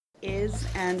is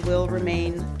and will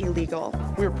remain illegal.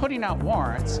 We were putting out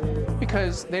warrants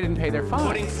because they didn't pay their fines.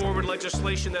 Putting forward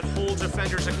legislation that holds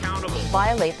offenders accountable.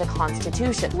 Violate the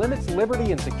Constitution. Limits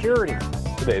liberty and security.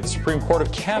 Today, the Supreme Court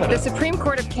of Canada. The Supreme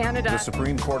Court of Canada. The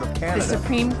Supreme Court of Canada. The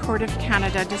Supreme Court of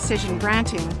Canada decision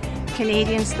granting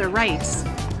Canadians the rights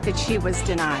that she was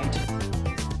denied.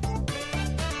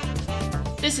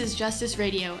 This is Justice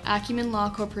Radio, Acumen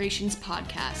Law Corporation's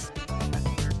podcast.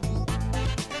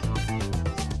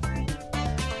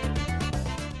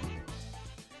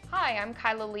 Hi, I'm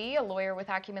Kyla Lee, a lawyer with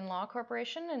Acumen Law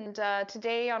Corporation, and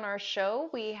today on our show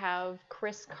we have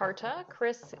Chris Carta.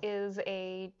 Chris is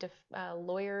a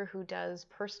lawyer who does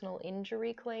personal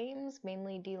injury claims,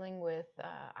 mainly dealing with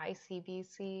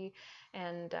ICBC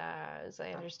and, as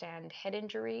I understand, head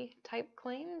injury type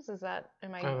claims.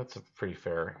 That's a pretty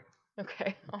fair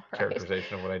Okay, all right.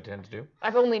 characterization of what I tend to do.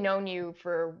 I've only known you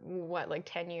for,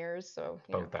 10 years, so...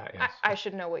 About that, yes. I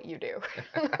should know what you do.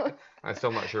 I'm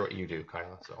still not sure what you do,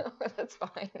 Kyla, so... That's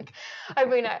fine. I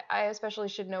mean, I especially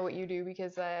should know what you do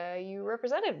because you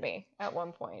represented me at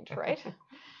one point, right?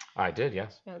 I did,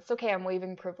 yes. Yeah, it's okay, I'm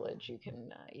waiving privilege. You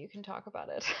can talk about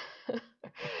it.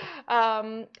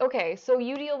 Okay, so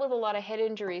you deal with a lot of head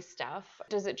injury stuff.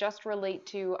 Does it just relate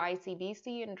to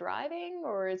ICBC and driving,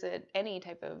 or is it any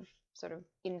type of sort of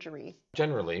injury?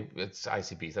 Generally, it's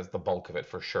ICBs. That's the bulk of it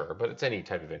for sure, but it's any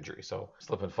type of injury. So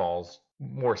slip and falls,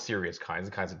 more serious kinds,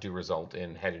 the kinds that do result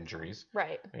in head injuries.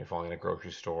 Right. When you're falling in a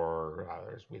grocery store,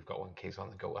 we've got one case on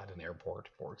the go at an airport,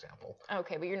 for example.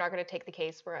 Okay, but you're not going to take the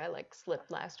case where I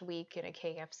slipped last week in a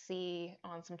KFC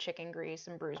on some chicken grease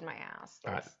and bruised my ass.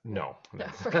 No.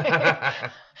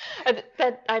 That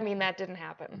didn't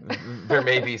happen. There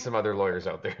may be some other lawyers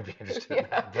out there who'd be interested in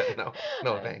that, but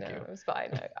no, thank you. It was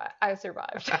fine. I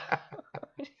survived.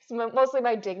 It's mostly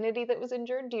my dignity that was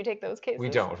injured. Do you take those cases? We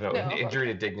don't. No. Injury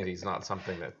to dignity is not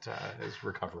something that is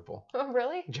recoverable. Oh,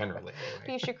 really? Generally,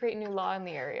 anyway. You should create new law in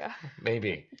the area.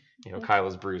 Maybe.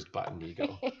 Kyla's bruised butt and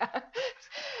ego. Yeah.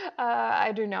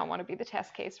 I do not want to be the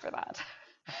test case for that.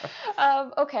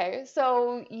 Okay,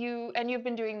 so you've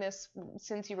been doing this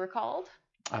since you were called?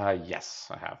 Yes,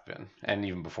 I have been. And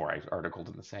even before I articled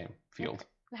in the same field.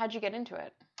 How'd you get into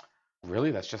it?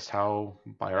 Really, that's just how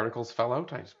my articles fell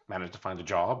out. I managed to find a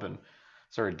job and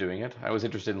started doing it. I was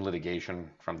interested in litigation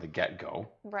from the get-go.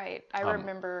 Right. I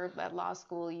remember at law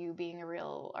school you being a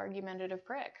real argumentative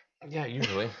prick. Yeah,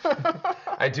 usually.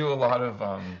 I do a lot of,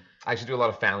 I actually do a lot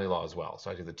of family law as well.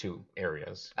 So I do the two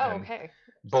areas. Oh, okay.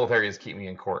 Both areas keep me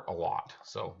in court a lot.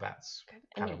 So that's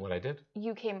kind of what I did.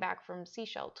 You came back from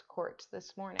Sechelt Court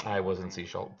this morning. I was in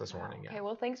Sechelt this morning, yeah. Okay,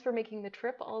 well, thanks for making the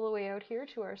trip all the way out here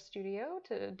to our studio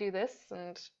to do this.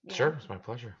 Sure, it's my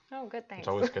pleasure. Oh, good, thanks. It's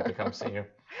always good to come see you.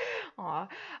 Aw.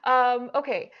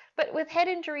 Okay, but with head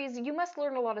injuries, you must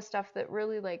learn a lot of stuff that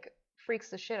really, freaks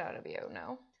the shit out of you,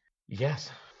 no? Yes.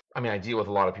 I mean, I deal with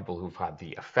a lot of people who've had the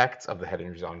effects of the head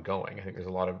injuries ongoing. I think there's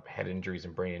a lot of head injuries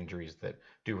and brain injuries that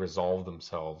do resolve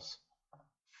themselves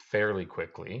fairly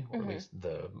quickly, or at least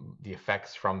the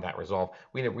effects from that resolve.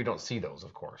 We don't see those,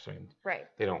 of course. I mean, right.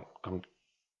 They don't come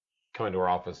into our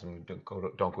office and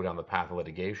don't go down the path of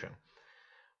litigation.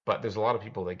 But there's a lot of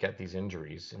people that get these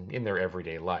injuries in their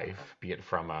everyday life, be it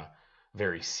from a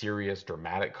very serious,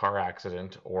 dramatic car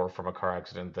accident or from a car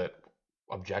accident that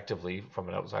objectively, from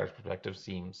an outsider's perspective,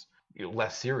 seems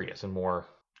less serious and more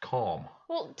calm.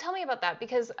 Well, tell me about that,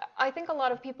 because I think a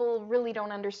lot of people really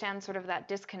don't understand sort of that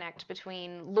disconnect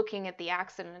between looking at the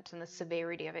accident and the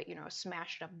severity of it, a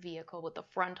smashed up vehicle with the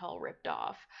front all ripped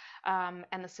off, and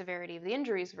the severity of the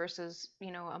injuries versus,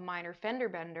 a minor fender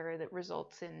bender that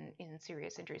results in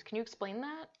serious injuries. Can you explain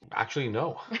that? Actually,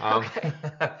 no. Okay.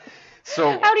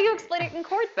 So how do you explain it in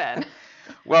court then?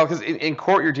 Well, because in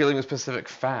court you're dealing with specific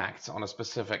facts on a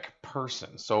specific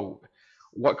person. So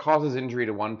what causes injury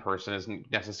to one person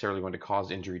isn't necessarily going to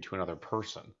cause injury to another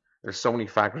person. There's so many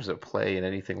factors at play in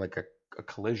anything like a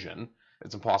collision.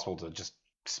 It's impossible to just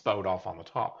spout off on the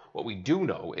top. What we do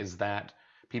know is that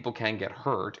people can get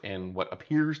hurt in what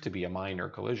appears to be a minor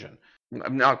collision.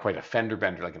 Not quite a fender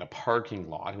bender like in a parking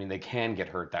lot. I mean, they can get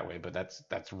hurt that way, but that's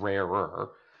rarer.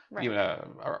 Right. Even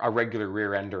a regular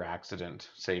rear-ender accident,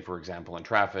 say, for example, in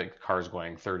traffic, cars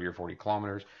going 30 or 40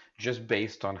 kilometers, just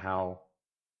based on how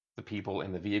the people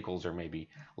in the vehicles are maybe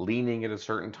leaning at a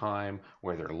certain time,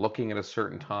 where they're looking at a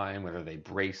certain time, whether they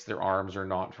brace their arms or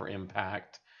not for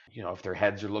impact. If their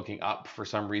heads are looking up for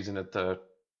some reason at the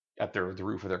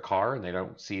roof of their car and they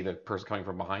don't see the person coming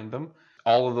from behind them.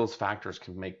 All of those factors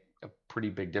can make a pretty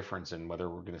big difference in whether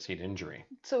we're going to see an injury.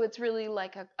 So it's really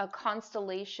like a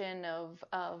constellation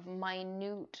of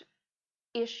minute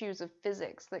issues of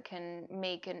physics that can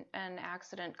make an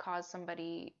accident cause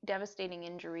somebody devastating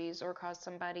injuries or cause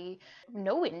somebody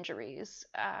no injuries.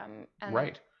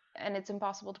 Right. And it's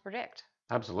impossible to predict.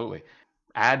 Absolutely.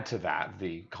 Add to that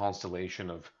the constellation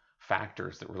of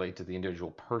factors that relate to the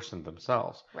individual person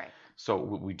themselves. Right. So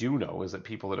what we do know is that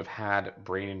people that have had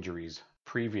brain injuries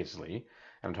previously,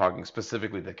 I'm talking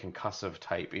specifically the concussive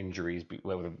type injuries,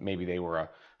 whether maybe they were a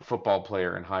football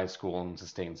player in high school and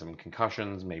sustained some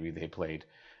concussions, maybe they played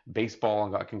baseball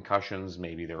and got concussions,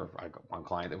 maybe they were one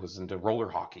client that was into roller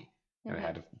hockey and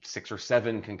had 6 or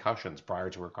 7 concussions prior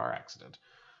to her car accident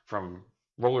from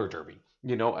roller derby,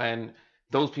 and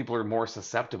those people are more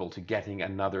susceptible to getting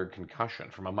another concussion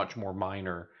from a much more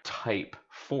minor type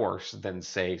force than,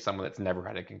 say, someone that's never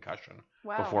had a concussion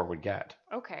before would get.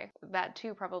 Okay. That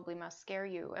too probably must scare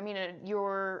you. I mean,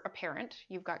 you're a parent.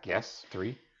 You've got kids. Yes,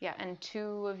 3. Yeah, and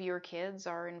 2 of your kids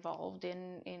are involved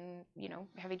in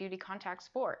heavy duty contact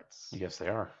sports. Yes, they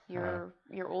are. Your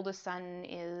oldest son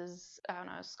is on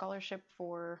a scholarship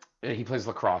for. He plays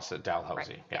lacrosse at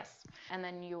Dalhousie. Right. Yeah. Yes, and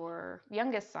then your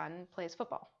youngest son plays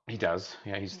football. He does.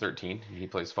 Yeah, he's 13. He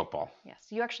plays football. Yes,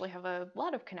 you actually have a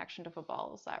lot of connection to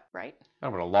football. Is that right?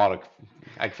 Oh, but a lot of.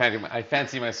 I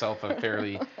fancy myself a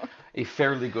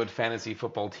fairly good fantasy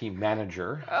football team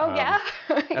manager. Oh yeah,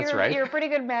 that's right. You're a pretty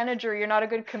good manager. You're not a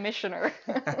good commissioner.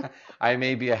 I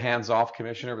may be a hands-off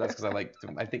commissioner, but that's because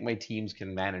I think my teams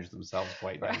can manage themselves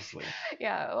quite nicely.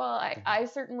 Yeah, well, I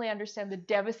certainly understand the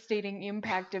devastating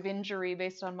impact of injury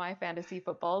based on my fantasy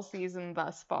football season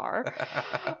thus far.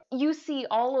 You see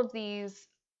all of these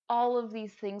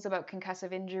things about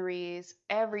concussive injuries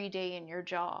every day in your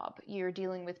job. You're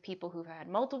dealing with people who've had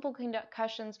multiple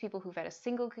concussions, people who've had a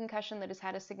single concussion that has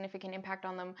had a significant impact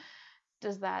on them.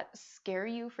 Does that scare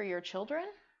you for your children?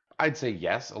 I'd say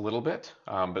yes, a little bit.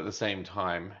 But at the same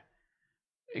time,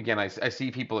 again, I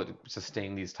see people that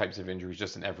sustain these types of injuries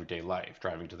just in everyday life,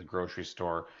 driving to the grocery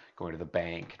store, going to the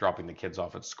bank, dropping the kids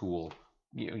off at school.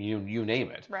 You name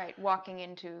it. Right, walking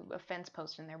into a fence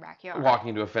post in their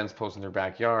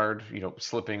backyard.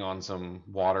 Slipping on some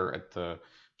water at the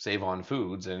Save-On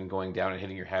Foods and going down and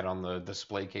hitting your head on the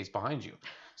display case behind you.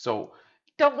 So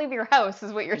don't leave your house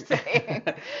is what you're saying.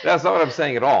 That's not what I'm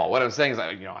saying at all. What I'm saying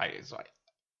is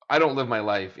I don't live my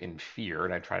life in fear,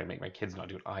 and I try to make my kids not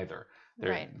do it either.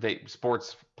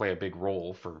 Sports play a big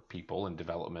role for people in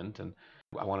development, and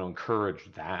I want to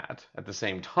encourage that. At the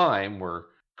same time, we're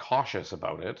cautious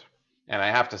about it, and I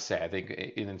have to say, I think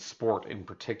in sport in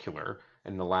particular,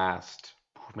 in the last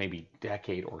maybe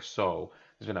decade or so,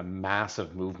 there's been a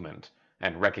massive movement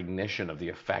and recognition of the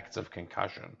effects of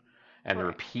concussion and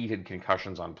repeated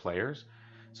concussions on players.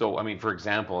 So, I mean, for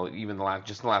example, even in the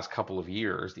last couple of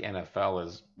years, the NFL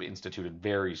has instituted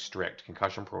very strict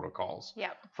concussion protocols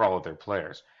for all of their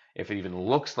players. If it even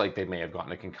looks like they may have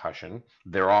gotten a concussion,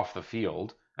 they're off the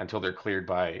field until they're cleared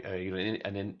by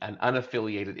an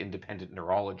unaffiliated independent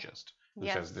neurologist who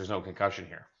says there's no concussion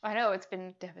here. I know, it's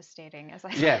been devastating, as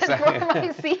I said, for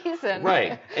my season.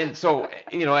 Right. And so,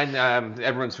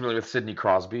 everyone's familiar with Sidney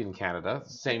Crosby in Canada.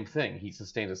 Same thing. He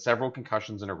sustained several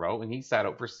concussions in a row, and he sat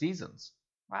out for seasons.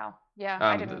 Wow. Yeah,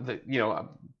 I didn't. A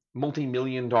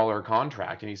multi-million-dollar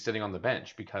contract, and he's sitting on the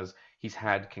bench because he's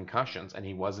had concussions, and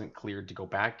he wasn't cleared to go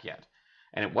back yet.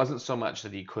 And it wasn't so much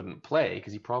that he couldn't play,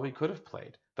 because he probably could have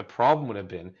played. The problem would have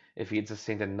been if he had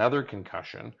sustained another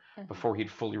concussion before he'd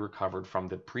fully recovered from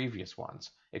the previous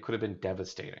ones. It could have been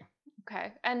devastating.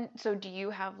 Okay. And so do you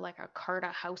have like a CARTA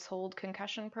household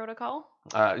concussion protocol?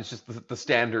 It's just the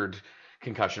standard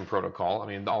concussion protocol. I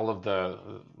mean, all of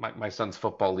my son's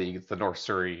football league, it's the North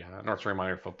Surrey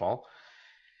Minor Football.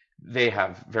 They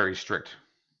have very strict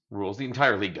rules. The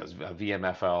entire league does.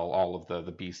 VMFL, all of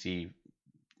the BC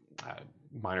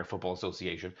Minor Football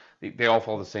Association, they all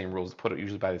follow the same rules put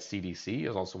usually by the CDC,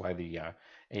 is also by the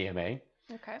AMA.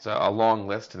 Okay. So a long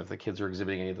list, and if the kids are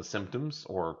exhibiting any of the symptoms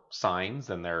or signs,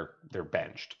 then they're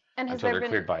benched until they're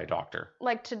cleared by a doctor.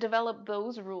 Like, to develop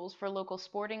those rules for local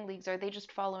sporting leagues, are they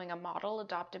just following a model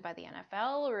adopted by the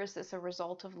NFL, or is this a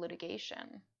result of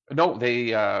litigation? No,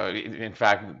 they in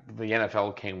fact, the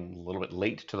NFL came a little bit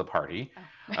late to the party.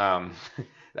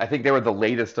 I think they were the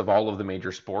latest of all of the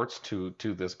major sports to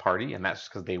this party, and that's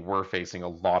because they were facing a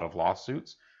lot of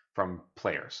lawsuits from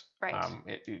players. Right.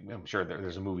 I'm sure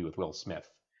there's a movie with Will Smith,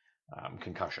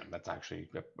 Concussion. That's actually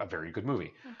a very good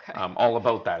movie. Okay. All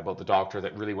about the doctor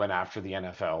that really went after the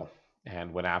NFL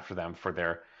and went after them for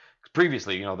their.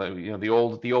 Previously,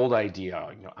 the old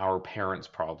idea. Our parents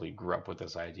probably grew up with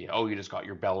this idea. Oh, you just got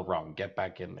your bell rung. Get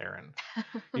back in there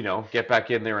and, get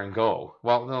back in there and go.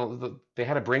 Well, no, they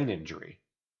had a brain injury.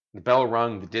 The bell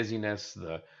rung, the dizziness,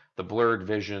 the the blurred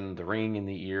vision, the ringing in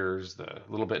the ears, the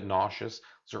little bit nauseous,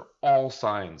 those are all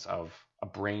signs of a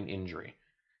brain injury.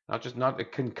 Not a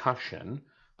concussion,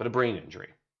 but a brain injury.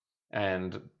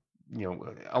 And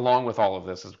along with all of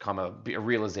this has come a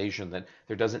realization that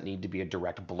there doesn't need to be a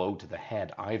direct blow to the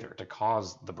head either to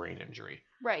cause the brain injury.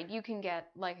 Right, you can get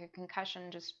like a concussion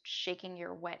just shaking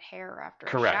your wet hair after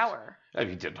Correct. a shower. If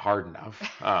you did hard enough.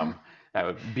 That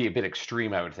would be a bit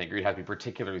extreme, I would think, or you'd have to be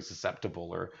particularly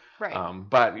susceptible. Right.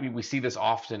 But we see this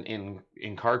often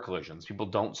in car collisions. People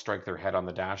don't strike their head on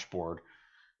the dashboard,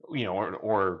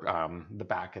 or the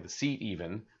back of the seat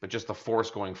even, but just the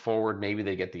force going forward. Maybe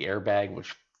they get the airbag,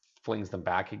 which flings them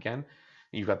back again.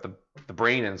 You've got the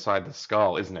brain inside the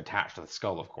skull isn't attached to the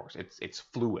skull, of course. It's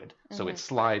fluid, so it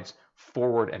slides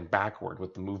forward and backward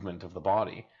with the movement of the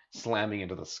body, slamming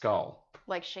into the skull.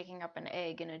 Like shaking up an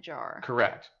egg in a jar.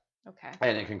 Correct. Okay.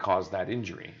 And it can cause that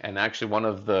injury. And actually,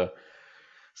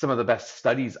 some of the best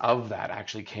studies of that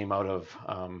actually came out of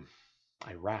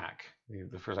Iraq.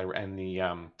 The first and the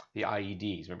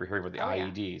IEDs. Remember hearing about the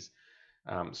IEDs?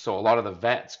 Yeah. So a lot of the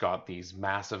vets got these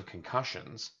massive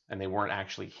concussions, and they weren't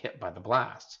actually hit by the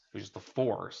blasts. It was just the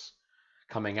force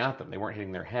coming at them. They weren't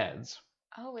hitting their heads.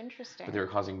 Oh, interesting. But they were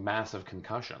causing massive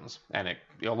concussions, and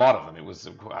a lot of them. It was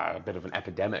a bit of an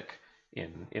epidemic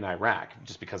in Iraq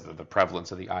just because of the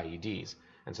prevalence of the IEDs.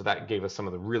 And so that gave us some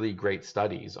of the really great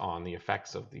studies on the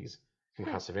effects of these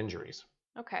concussive injuries.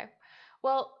 Okay.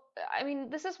 Well, I mean,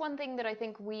 this is one thing that I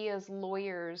think we as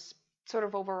lawyers sort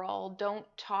of overall don't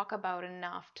talk about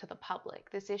enough to the public.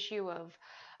 This issue of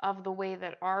the way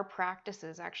that our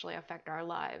practices actually affect our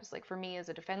lives. Like for me as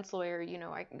a defense lawyer,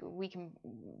 we can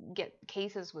get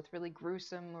cases with really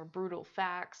gruesome or brutal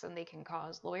facts, and they can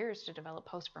cause lawyers to develop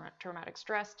post-traumatic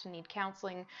stress, to need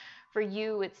counseling. For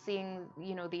you, it's seeing,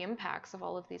 the impacts of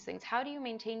all of these things. How do you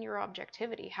maintain your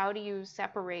objectivity? How do you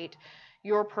separate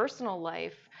your personal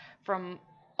life from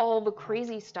all the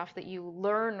crazy stuff that you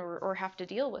learn or have to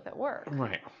deal with at work?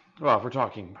 Right. Well, if we're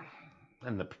talking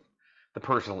in the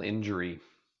personal injury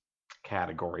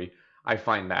category, I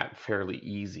find that fairly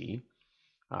easy.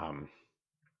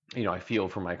 I feel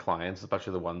for my clients,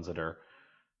 especially the ones that are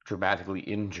dramatically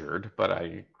injured, but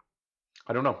I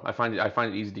don't know. I find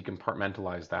it easy to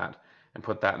compartmentalize that and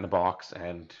put that in the box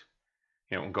and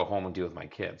go home and deal with my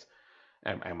kids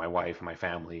and my wife and my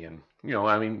family. And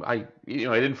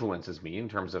it influences me in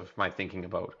terms of my thinking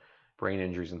about brain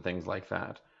injuries and things like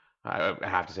that. I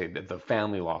have to say that the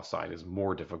family law side is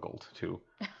more difficult to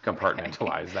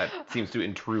compartmentalize. Okay. That seems to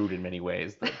intrude in many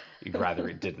ways that you'd rather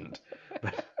it didn't.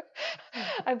 But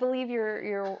I believe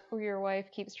your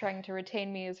wife keeps trying to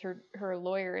retain me as her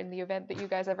lawyer in the event that you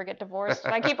guys ever get divorced.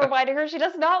 And I keep reminding her she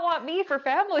does not want me for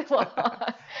family law.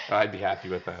 I'd be happy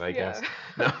with that, I guess.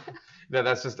 No,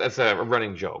 that's a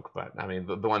running joke. But I mean,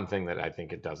 the one thing that I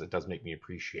think it does make me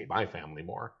appreciate my family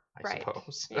more, I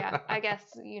suppose. Yeah, I guess,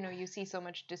 you see so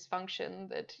much dysfunction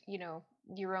that,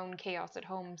 your own chaos at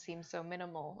home seems so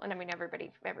minimal. And I mean, every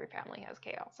family has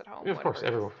chaos at home. Yeah, of course,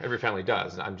 every family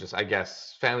does. And I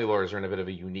guess family lawyers are in a bit of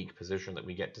a unique position that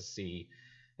we get to see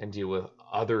and deal with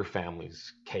other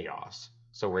families' chaos.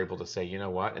 So we're able to say, you know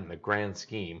what, in the grand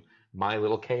scheme, my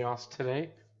little chaos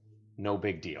today, no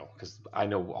big deal, because I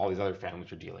know all these other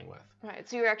families are dealing with. Right.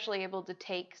 So you're actually able to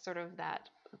take sort of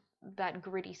that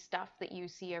gritty stuff that you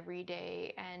see every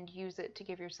day and use it to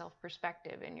give yourself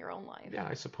perspective in your own life. Yeah,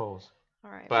 I suppose. All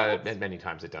right. But many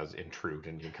times it does intrude,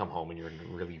 and you come home and you're in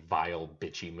a really vile,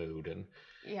 bitchy mood, and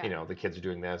the kids are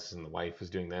doing this and the wife is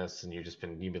doing this, and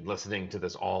you've been listening to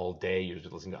this all day. You're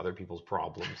just listening to other people's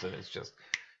problems, and it's just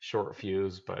short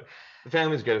fuse. But the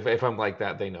family's good. If I'm like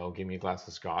that, they know. Give me a glass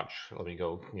of scotch. Let me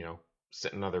go.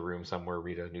 Sit in another room somewhere,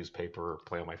 read a newspaper, or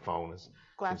play on my phone.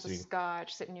 Glass of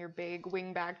scotch, sit in your big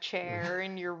wingback chair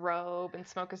in your robe and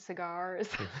smoke a cigar.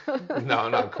 No,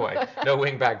 not quite. No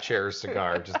wingback chair or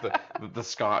cigar, just the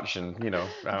scotch and,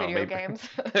 video games.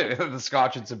 The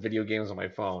scotch and some video games on my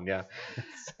phone, yeah.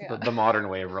 The modern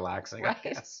way of relaxing, right. I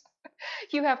guess.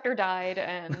 Hugh Hefner died,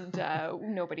 and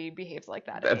nobody behaves like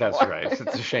that anymore. That's right.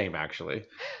 It's a shame, actually.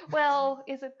 Well,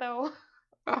 is it though?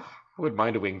 Oh, I wouldn't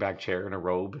mind a wingback chair and a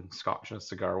robe and scotch and a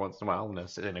cigar once in a while, and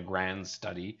sit in a grand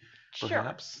study,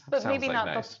 perhaps. Sure, but maybe not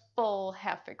nice. The full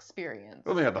Hef experience.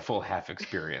 Well, maybe not the full Hef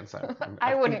experience.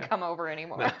 I wouldn't come over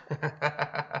anymore.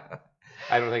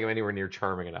 I don't think I'm anywhere near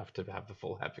charming enough to have the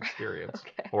full Hef experience,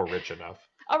 okay. Or rich enough.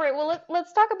 All right, well,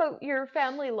 let's talk about your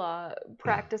family law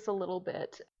practice a little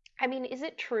bit. I mean, is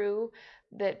it true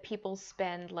that people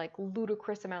spend like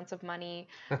ludicrous amounts of money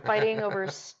fighting over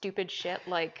stupid shit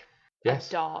like a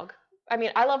dog? I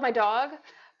mean, I love my dog,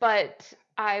 but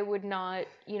I would not,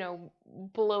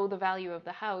 blow the value of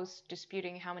the house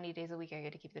disputing how many days a week I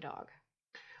get to keep the dog.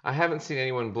 I haven't seen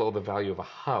anyone blow the value of a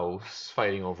house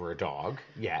fighting over a dog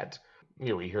yet.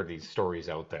 We hear these stories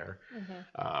out there.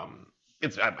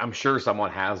 I'm sure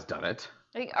someone has done it.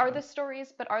 Are the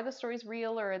stories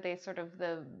real, or are they sort of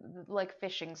the like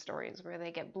fishing stories where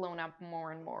they get blown up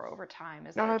more and more over time?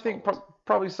 I think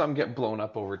probably some get blown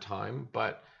up over time,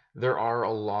 but there are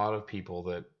a lot of people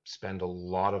that spend a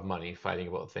lot of money fighting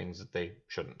about things that they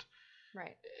shouldn't.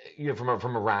 Right.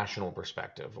 From a rational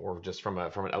perspective, or just from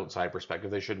an outside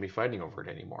perspective, they shouldn't be fighting over it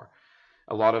anymore.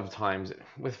 A lot of times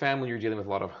with family, you're dealing with a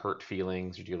lot of hurt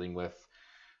feelings. You're dealing with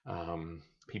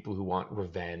people who want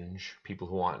revenge, people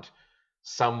who want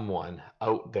someone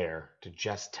out there to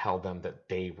just tell them that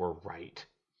they were right.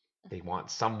 They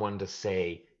want someone to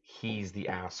say he's the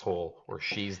asshole or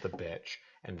she's the bitch,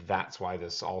 and that's why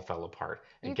this all fell apart.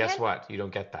 And guess what? You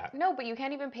don't get that. No, but you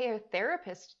can't even pay a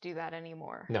therapist to do that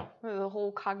anymore. No. The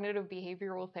whole cognitive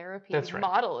behavioral therapy right.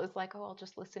 model is like, I'll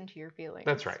just listen to your feelings.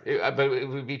 That's right. But it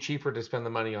would be cheaper to spend the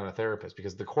money on a therapist,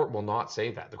 because the court will not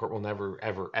say that. The court will never,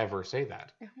 ever, ever say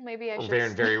that. Maybe I should.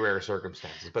 In very rare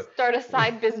circumstances. But start a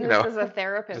side business as a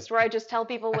therapist, where I just tell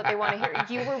people what they want to hear.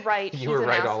 You were right. You were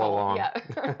right all along.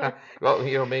 Yeah.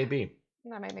 Well, maybe.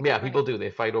 That might make people do.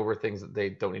 They fight over things that they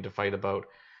don't need to fight about.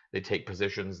 They take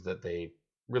positions that they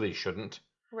really shouldn't.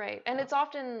 Right. And it's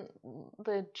often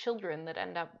the children that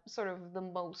end up sort of the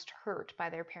most hurt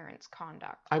by their parents'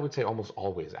 conduct. I would say almost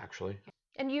always, actually.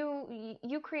 And you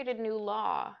created new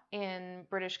law in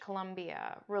British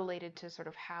Columbia related to sort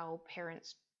of how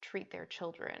parents treat their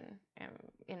children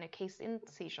in a case in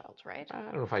Seychelles, right? I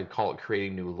don't know if I'd call it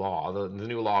creating new law. The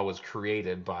new law was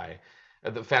created by...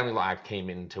 the Family Law Act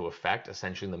came into effect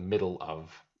essentially in the middle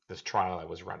of this trial I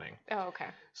was running. Oh, okay.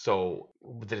 So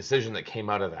the decision that came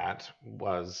out of that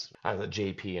was the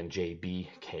JP and JB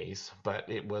case, but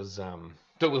it was one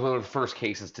of the first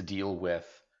cases to deal with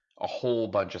a whole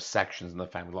bunch of sections in the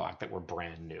Family Law Act that were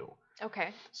brand new. Okay.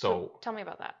 So tell me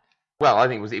about that. Well, I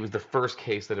think it was the first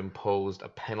case that imposed a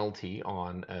penalty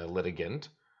on a litigant,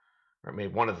 or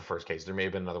maybe one of the first cases. There may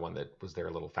have been another one that was there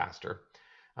a little faster.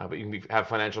 But you can have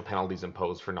financial penalties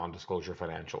imposed for non-disclosure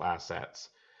financial assets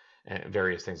and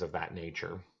various things of that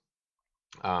nature.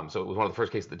 So it was one of the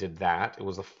first cases that did that. It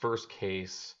was the first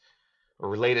case, or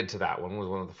related to that one, was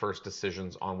one of the first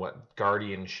decisions on what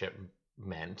guardianship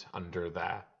meant under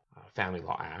the Family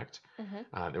Law Act.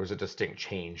 There was a distinct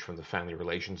change from the Family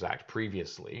Relations Act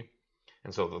previously.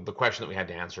 And so the question that we had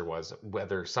to answer was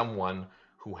whether someone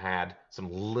who had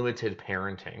some limited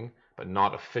parenting, but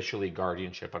not officially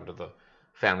guardianship under the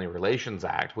Family Relations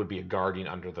Act, would be a guardian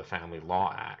under the Family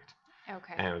Law Act.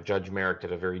 Okay. And Judge Merrick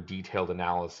did a very detailed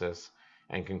analysis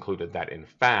and concluded that, in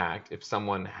fact, if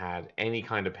someone had any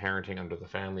kind of parenting under the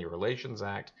Family Relations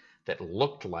Act that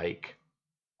looked like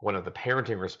one of the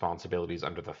parenting responsibilities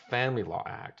under the Family Law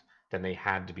Act, then they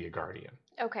had to be a guardian.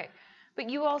 Okay. But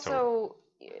you also,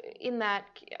 in that,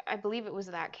 I believe it was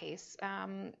that case,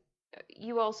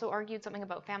 you also argued something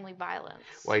about family violence.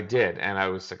 Well, I did, and I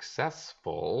was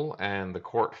successful, and the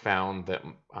court found that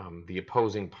the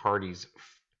opposing parties'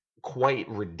 quite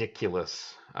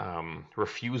ridiculous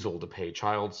refusal to pay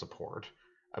child support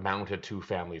amounted to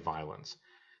family violence.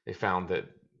 They found that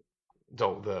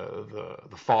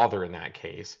the father in that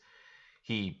case,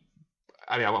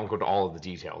 I won't go into all of the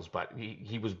details, but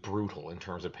he was brutal in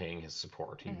terms of paying his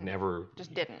support. He never...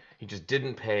 He just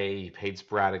didn't pay. He paid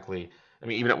sporadically. I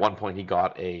mean, even at one point he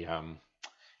got in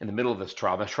the middle of this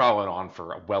trial went on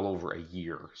for well over a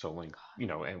year. So like,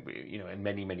 and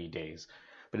many, many days.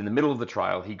 But in the middle of the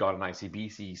trial, he got an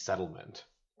ICBC settlement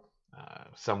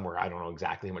somewhere. I don't know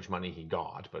exactly how much money he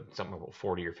got, but something about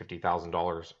 $40,000 or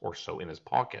 $50,000 or so in his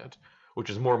pocket, which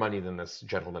is more money than this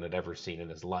gentleman had ever seen in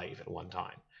his life at one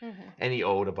time. And he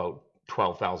owed about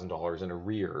 $12,000 in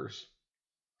arrears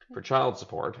for child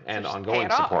support and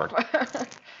ongoing support.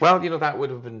 Well, that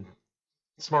would have been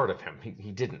smart of him.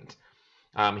 He didn't.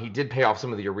 He did pay off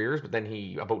some of the arrears, but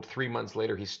then about 3 months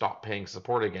later, he stopped paying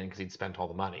support again because he'd spent all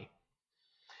the money.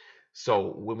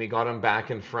 So when we got him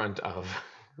back in front of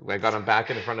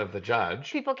the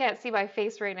judge. People can't see my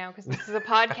face right now because this is a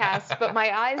podcast, but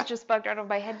my eyes just bugged out of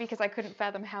my head because I couldn't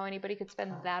fathom how anybody could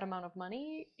spend that amount of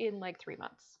money in like 3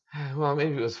 months. Well,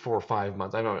 maybe it was 4 or 5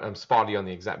 months. I know I'm spotty on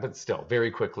the exact, but still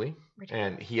very quickly. Ridiculous.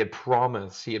 And he had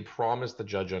promised the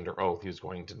judge under oath he was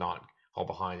going to not fall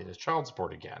behind in his child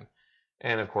support again.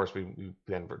 And of course we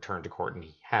then returned to court and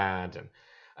he had, and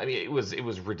I mean, it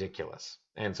was ridiculous.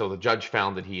 And so the judge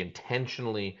found that he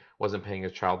intentionally wasn't paying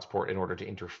his child support in order to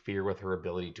interfere with her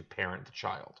ability to parent the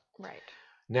child. Right.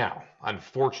 Now,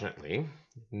 unfortunately,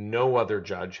 no other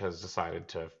judge has decided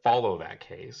to follow that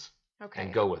case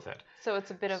and go with it. So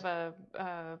it's a bit of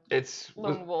a it's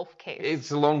lone wolf case.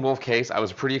 It's a lone wolf case. I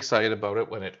was pretty excited about it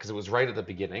because it was right at the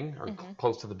beginning or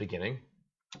close to the beginning.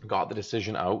 Got the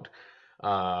decision out.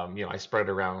 I spread it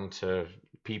around to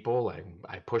people.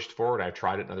 I pushed forward. I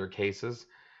tried it in other cases,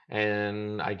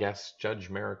 and I guess Judge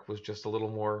Merrick was just a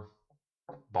little more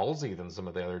ballsy than some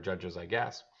of the other judges, I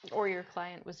guess. Or your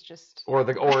client was just. Or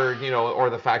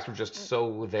the facts were just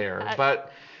so there.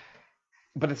 But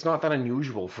it's not that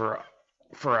unusual for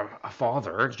a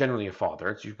father. It's generally a father.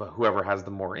 It's whoever has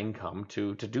the more income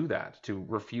to do that, to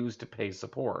refuse to pay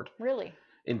support. Really?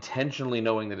 Intentionally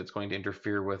knowing that it's going to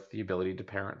interfere with the ability to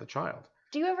parent the child.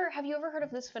 Have you ever heard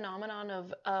of this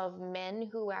phenomenon of men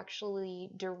who actually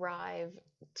derive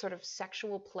sort of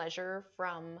sexual pleasure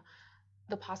from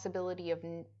the possibility of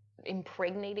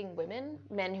impregnating women?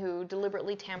 Men who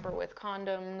deliberately tamper with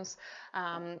condoms,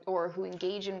 or who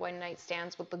engage in one-night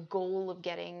stands with the goal of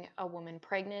getting a woman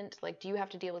pregnant. Like, do you have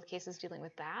to deal with cases dealing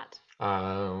with that?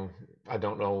 I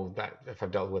don't know that if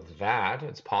I've dealt with that.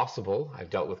 It's possible. I've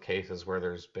dealt with cases where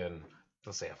there's been,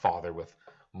 let's say, a father with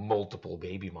multiple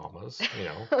baby mamas,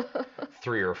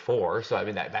 3 or 4. So I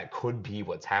mean that could be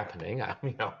what's happening. I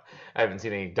haven't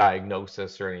seen any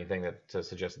diagnosis or anything to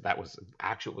suggest that was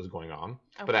actually what was going on.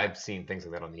 Okay. But I've seen things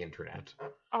like that on the internet.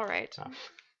 All right.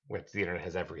 Which the internet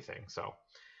has everything. So.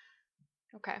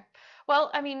 Okay. Well,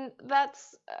 I mean,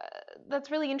 that's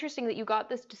really interesting that you got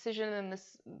this decision and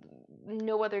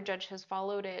no other judge has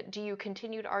followed it. Do you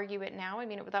continue to argue it now? I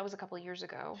mean, that was a couple of years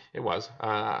ago. It was.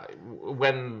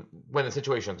 When the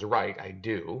situation's right, I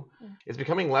do. It's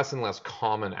becoming less and less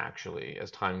common, actually, as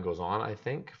time goes on, I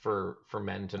think, for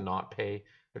men to not pay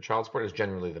their child support. It's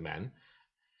generally the men.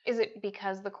 Is it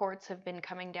because the courts have been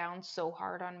coming down so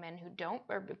hard on men who don't,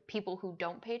 or people who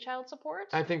don't pay child support?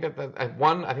 I think that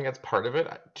one, I think that's part of it.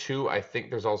 2, I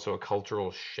think there's also a cultural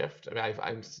shift. I mean,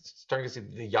 I'm starting to see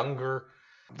the younger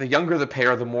the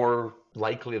pair, the more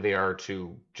likely they are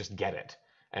to just get it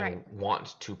and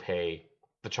want to pay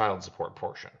the child support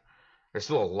portion. There's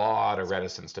still a lot of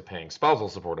reticence to paying spousal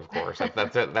support, of course.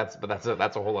 That's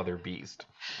a whole other beast.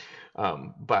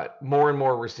 But more and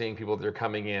more, we're seeing people that are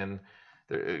coming in.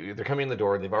 They're coming in the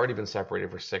door. They've already been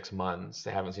separated for 6 months.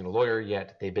 They haven't seen a lawyer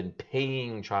yet. They've been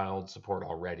paying child support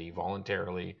already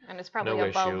voluntarily. And it's probably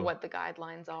above what the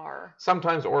guidelines are.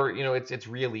 Sometimes, or it's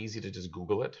real easy to just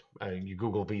Google it. You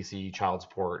Google BC child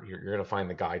support, you're going to find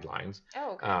the guidelines.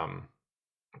 Oh, okay.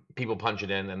 People punch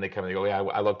it in and they come and they go, yeah,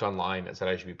 I looked online. It said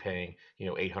I should be paying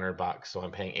 $800, so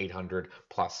I'm paying $800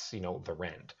 plus the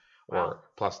rent or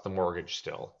plus the mortgage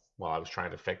still while I was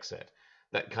trying to fix it.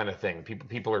 That kind of thing.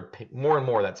 People are more and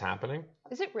more that's happening.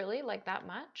 Is it really like that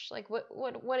much? Like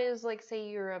what is, like, say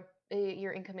your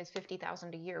income is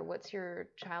 $50,000 a year. What's your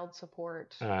child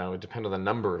support? It would depend on the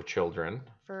number of children.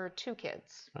 For 2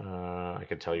 kids. I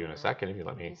could tell you in a second if you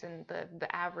let me. Using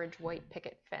the average white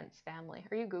picket fence family.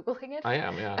 Are you Googling it? I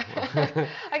am, yeah.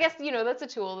 I guess that's a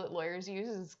tool that lawyers use,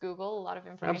 is Google a lot of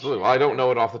information. Absolutely. Well, I don't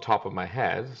know it off the top of my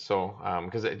head, so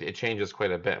because it changes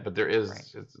quite a bit. But there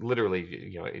is, it's literally,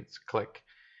 it's click,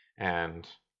 and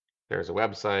there's a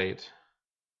website.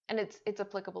 And it's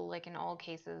applicable, like, in all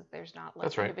cases. There's not,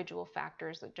 like, individual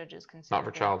factors that judges consider. Not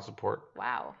for child support.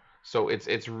 Wow. So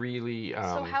it's really.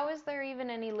 So how is there even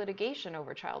any litigation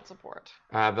over child support?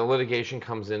 The litigation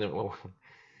comes in. Well,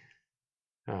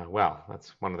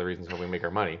 that's one of the reasons how we make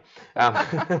our money.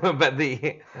 But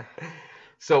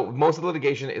so most of the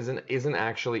litigation isn't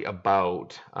actually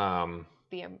about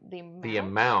the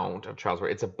amount of child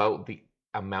support. It's about the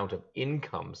amount of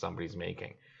income somebody's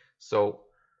making. So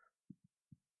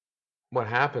what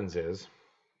happens is,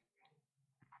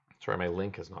 sorry, my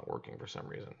link is not working for some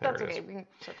reason. That's okay. We can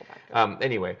circle back to it.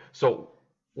 Anyway, so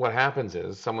what happens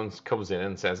is someone comes in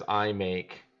and says, I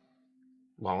make,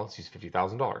 well, let's use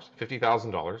 $50,000.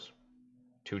 $50,000,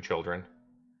 2 children,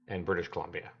 and British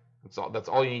Columbia. That's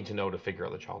all you need to know to figure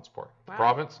out the child support. Wow. The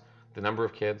province, the number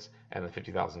of kids, and the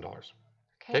 $50,000.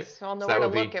 Okay, so I'll know where to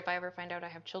look if I ever find out I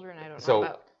have children I don't know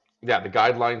about. Yeah, the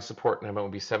guideline support amount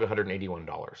would be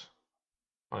 $781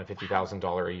 on a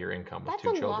 $50,000 a year income with 2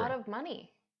 children. That's a lot of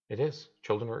money. It is.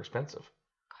 Children are expensive.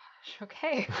 Gosh,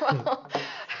 okay. Well,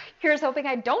 here's hoping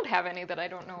I don't have any that I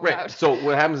don't know about. Right. So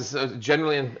what happens is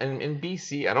generally in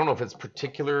BC, I don't know if it's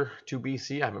particular to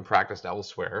BC. I haven't practiced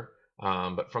elsewhere.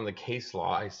 But from the case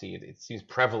law, I see it seems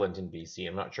prevalent in BC.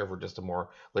 I'm not sure if we're just a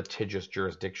more litigious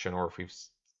jurisdiction or if we've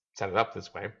set it up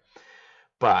this way.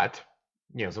 But,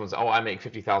 someone says, I make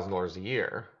 $50,000 a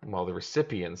year. Well, the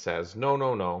recipient says,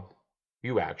 no,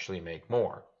 you actually make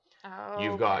more. Oh,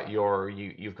 You've got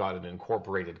you've got an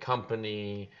incorporated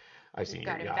company. I see. You've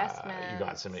got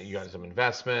investments. You got some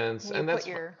investments, and that's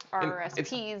put your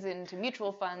RRSPs into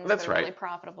mutual funds. That's that are right. Really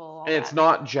profitable. And it's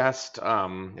not just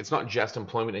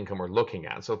employment income we're looking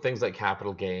at. So things like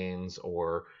capital gains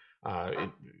or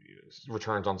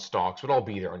returns on stocks would all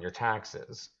be there on your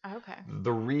taxes. Okay.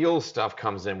 The real stuff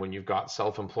comes in when you've got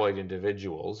self-employed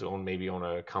individuals who maybe own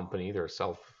a company. They're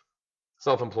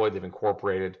self-employed. They've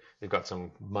incorporated. They've got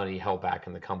some money held back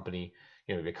in the company.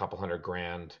 Maybe a couple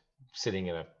 $100,000 sitting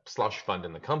in a slush fund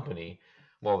in the company,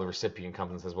 while the recipient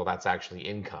comes and says, well, that's actually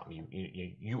income.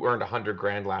 You earned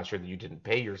 $100,000 last year that you didn't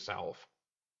pay yourself.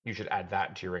 You should add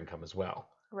that to your income as well.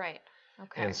 Right.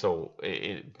 Okay. And so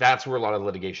that's where a lot of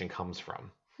litigation comes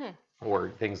from.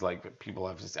 Or things like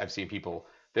I've seen people,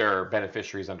 they're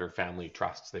beneficiaries under family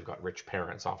trusts. They've got rich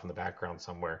parents off in the background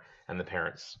somewhere, and the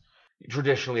parents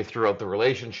traditionally throughout the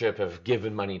relationship have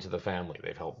given money to the family.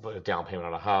 They've helped put a down payment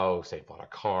on a house, they've bought a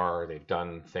car, they've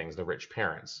done things, the rich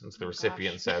parents. And so the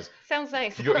recipient says, sounds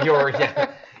nice.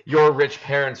 your rich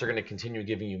parents are going to continue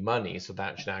giving you money, so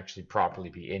that should actually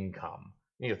properly be income.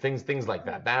 Things like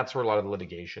that. That's where a lot of the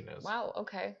litigation is. Wow,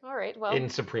 okay. All right. Well, in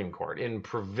Supreme Court. In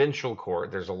provincial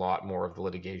court, there's a lot more of the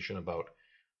litigation about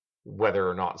whether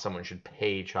or not someone should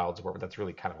pay child support, but that's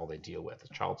really kind of all they deal with, is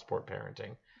child support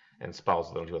parenting. And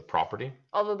spousal don't deal with property.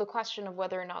 Although the question of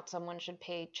whether or not someone should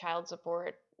pay child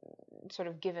support, sort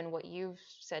of given what you've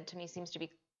said to me, seems to be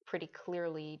pretty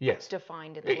clearly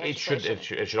defined in the legislation.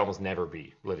 It should almost never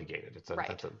be litigated.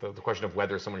 The question of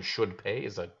whether someone should pay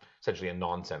is essentially a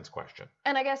nonsense question.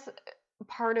 And I guess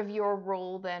part of your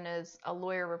role then as a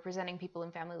lawyer representing people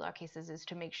in family law cases is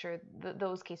to make sure that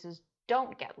those cases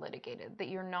don't get litigated, that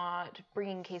you're not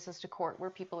bringing cases to court where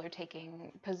people are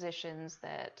taking positions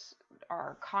that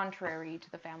are contrary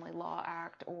to the Family Law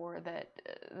Act, or that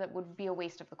would be a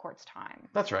waste of the court's time.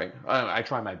 That's right. I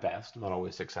try my best. I'm not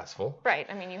always successful. Right.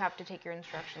 I mean, you have to take your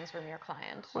instructions from your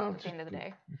client at the end of the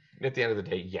day. At the end of the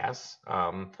day, yes.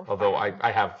 Although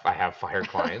I have fired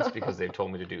clients because they've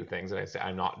told me to do things, and I say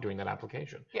I'm not doing that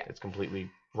application. Yeah. It's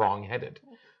completely wrong-headed.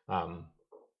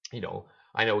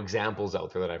 I know examples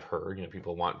out there that I've heard.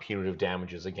 People want punitive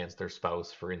damages against their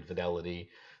spouse for infidelity.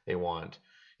 They want,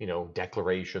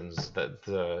 declarations that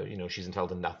she's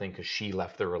entitled to nothing because she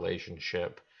left the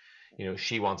relationship.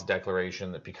 She wants a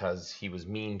declaration that because he was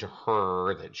mean to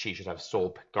her, that she should have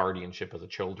sole guardianship of the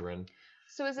children.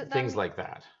 So is it things like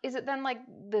that? Is it then like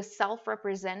the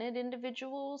self-represented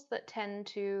individuals that tend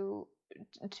to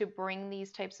bring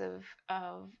these types of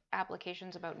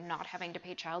applications about not having to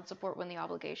pay child support when the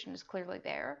obligation is clearly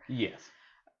there? Yes,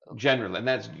 generally, and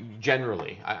that's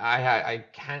generally. I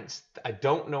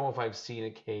don't know if I've seen a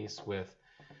case with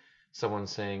someone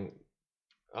saying,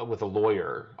 with a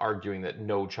lawyer arguing that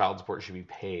no child support should be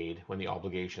paid when the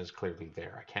obligation is clearly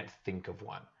there. I can't think of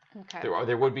one. Okay.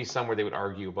 There would be some where they would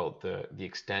argue about the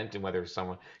extent and whether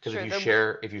someone, because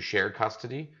if you share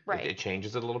custody, right, it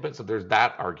changes it a little bit. So there's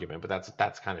that argument, but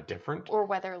that's kind of different. Or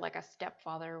whether like a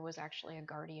stepfather was actually a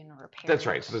guardian or a parent. That's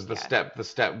right. So there's the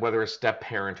step whether a step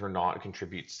parent or not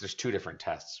contributes. There's two different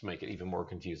tests to make it even more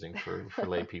confusing for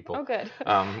lay people. Oh, good.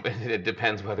 It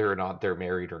depends whether or not they're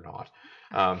married or not.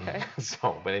 Okay.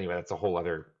 But anyway, that's a whole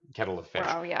other kettle of fish.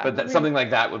 Wow, yeah. But something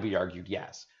like that would be argued,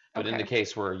 yes. But okay, in the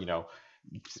case where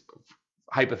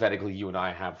hypothetically, you and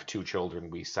I have two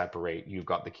children, we separate, you've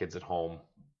got the kids at home,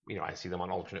 I see them on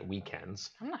alternate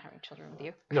weekends. I'm not having children with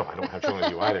you. No, I don't have children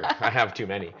with you either. I have too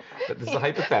many. But this is a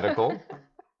hypothetical.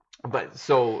 But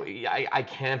so I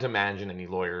can't imagine any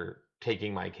lawyer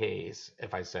taking my case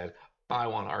if I said, I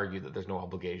want to argue that there's no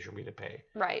obligation for me to pay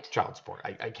child support.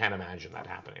 I can't imagine that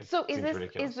happening. So is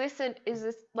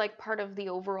this like part of the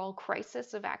overall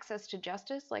crisis of access to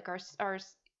justice? Like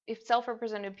if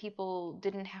self-represented people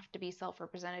didn't have to be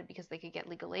self-represented because they could get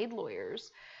legal aid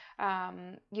lawyers,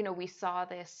 we saw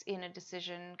this in a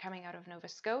decision coming out of Nova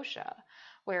Scotia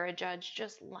where a judge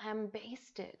just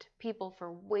lambasted people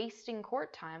for wasting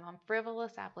court time on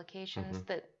frivolous applications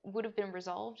that would have been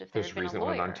resolved if there had been a lawyer. There's a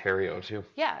reason in Ontario too.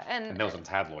 Yeah, and those ones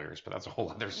had lawyers, but that's a whole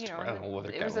other story.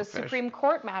 It was a Supreme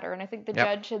Court matter, and I think the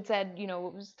judge had said, it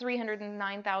was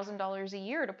 $309,000 a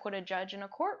year to put a judge in a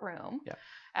courtroom.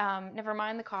 Yeah. Never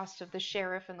mind the cost of the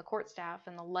sheriff and the court staff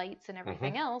and the lights and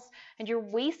everything else, and you're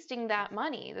wasting that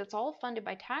money that's all funded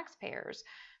by taxpayers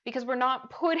because we're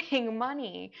not putting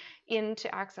money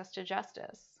into access to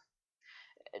justice.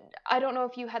 I don't know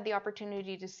if you had the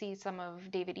opportunity to see some of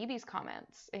David Eby's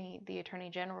comments, the Attorney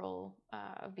General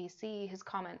of BC, his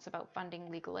comments about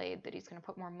funding legal aid, that he's going to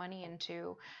put more money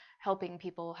into helping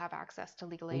people have access to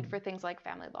legal aid for things like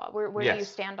family law. Where do you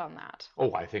stand on that?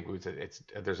 Oh, I think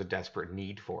there's a desperate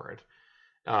need for it.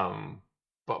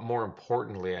 But more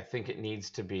importantly, I think it needs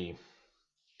to be,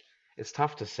 it's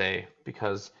tough to say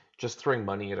because just throwing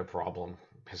money at a problem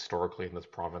historically in this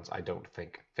province, I don't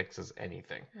think fixes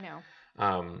anything.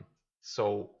 No.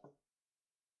 So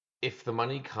if the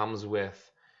money comes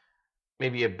with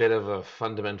maybe a bit of a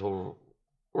fundamental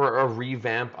or a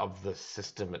revamp of the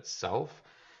system itself,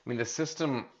 I mean, the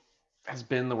system has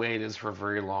been the way it is for a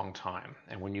very long time.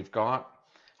 And when you've got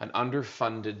an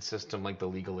underfunded system like the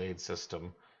legal aid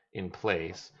system in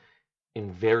place,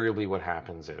 invariably what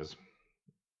happens is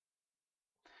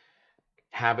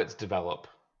habits develop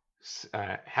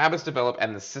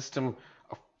and the system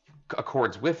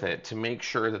accords with it to make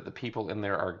sure that the people in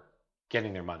there are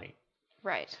getting their money.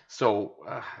 Right. So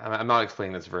I'm not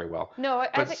explaining this very well. No,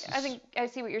 I think I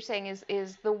see what you're saying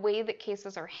is the way that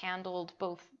cases are handled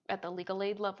both at the legal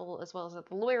aid level as well as at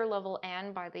the lawyer level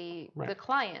and by the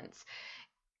clients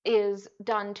is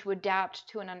done to adapt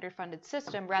to an underfunded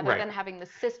system rather than having the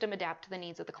system adapt to the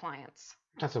needs of the clients.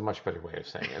 That's a much better way of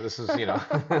saying it. This is,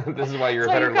 this is why you're a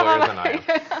better lawyer than I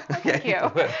am. Thank you.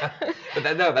 But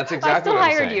that's exactly what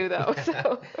I'm saying. I still hired you though.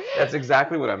 So. That's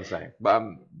exactly what I'm saying.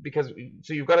 Because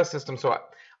so you've got a system. So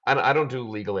I don't do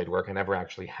legal aid work. I never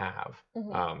actually have.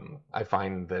 Mm-hmm. I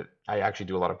find that I actually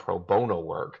do a lot of pro bono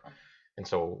work. And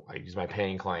so I use my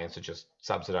paying clients to just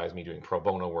subsidize me doing pro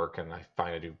bono work, and I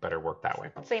find I do better work that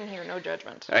way. Same here, no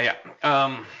judgment. Yeah.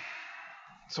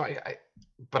 So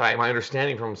my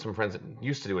understanding from some friends that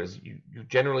used to do it is you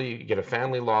generally get a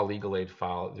family law legal aid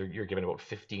file. You're given about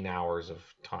 15 hours of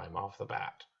time off the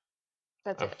bat.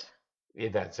 That's it. Yeah,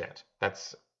 that's it.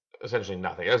 That's essentially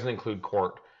nothing. It doesn't include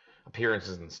court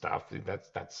appearances and stuff.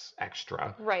 That's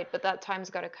extra. Right, but that time's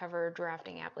got to cover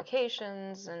drafting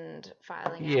applications and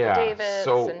filing affidavits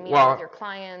and meeting with your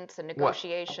clients and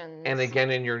negotiations. And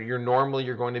again, you're normally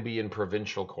going to be in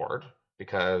provincial court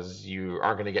because you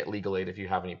aren't going to get legal aid if you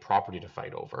have any property to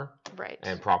fight over. Right.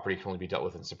 And property can only be dealt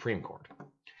with in Supreme Court.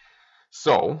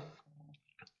 So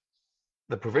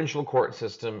the provincial court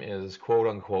system is quote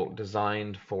unquote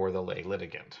designed for the lay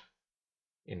litigant,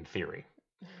 in theory.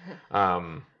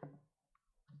 My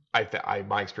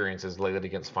experience is lay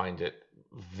litigants find it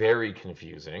very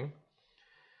confusing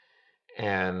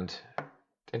and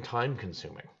time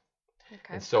consuming.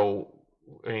 Okay. And so,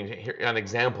 I mean, here an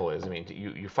example is,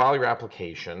 you file your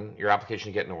application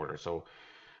to get in order. So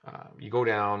you go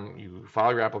down, you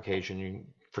file your application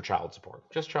for child support,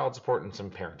 just child support and some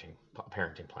parenting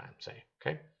plan, say,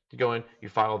 okay? You go in, you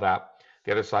file that,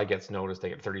 the other side gets notice, they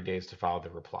get 30 days to file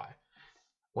their reply.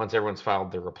 Once everyone's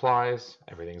filed their replies,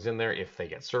 everything's in there. If they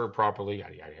get served properly,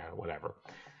 yada, yada, yada, whatever.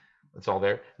 It's all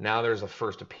there. Now there's a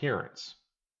first appearance.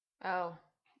 Oh.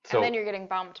 And then you're getting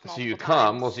bumped multiple So you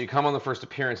times. come on the first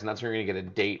appearance, and that's when you're going to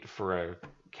get a date for a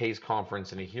case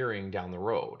conference and a hearing down the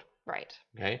road. Right.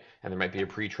 Okay? And there might be a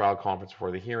pre-trial conference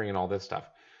before the hearing and all this stuff.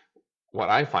 What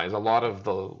I find is a lot of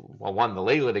the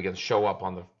lay litigants show up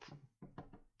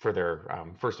for their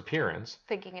first appearance,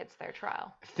 thinking it's their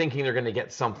trial, thinking they're going to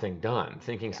get something done,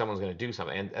 thinking someone's going to do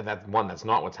something, and that's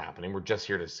not what's happening. We're just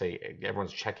here to say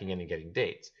everyone's checking in and getting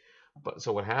dates. But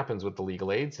so what happens with the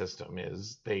legal aid system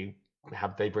is they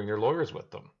bring their lawyers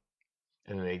with them,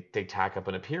 and they tack up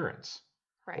an appearance,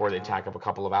 or they tack up a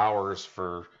couple of hours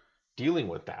for dealing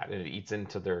with that, and it eats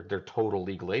into their total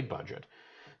legal aid budget.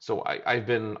 So I've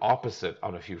been opposite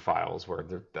on a few files where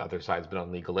the other side's been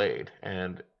on legal aid,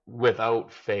 and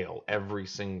without fail, every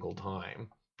single time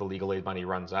the legal aid money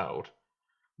runs out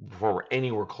before we're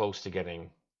anywhere close to getting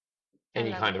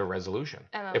any kind of a resolution.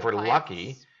 If we're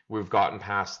lucky, we've gotten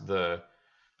past the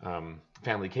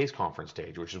family case conference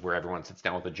stage, which is where everyone sits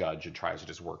down with the judge and tries to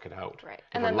just work it out. Right.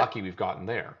 If we're lucky, we've gotten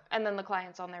there. And then the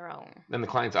client's on their own. Then the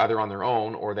client's either on their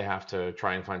own, or they have to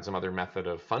try and find some other method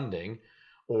of funding.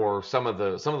 Or some of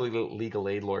the legal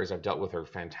aid lawyers I've dealt with are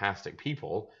fantastic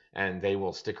people, and they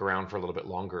will stick around for a little bit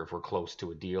longer if we're close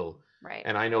to a deal. Right.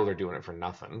 And I know they're doing it for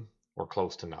nothing or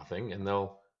close to nothing, and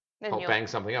they'll help bang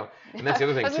something out. And that's the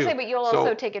other thing too. I was gonna say, but you'll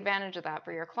also take advantage of that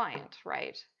for your client,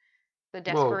 right? The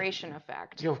desperation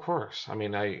effect. Yeah, of course. I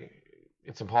mean,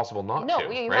 it's impossible not to.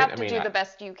 No, you have to do the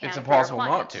best you can. It's impossible for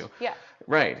your not to. Yeah.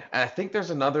 Right. And I think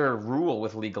there's another rule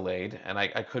with legal aid, and I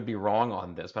could be wrong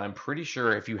on this, but I'm pretty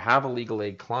sure if you have a legal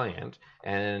aid client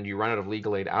and you run out of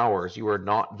legal aid hours, you are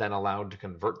not then allowed to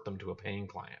convert them to a paying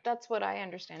client. That's what I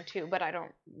understand too, but I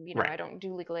don't, I don't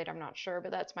do legal aid. I'm not sure,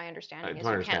 but that's my understanding.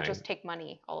 You can't just take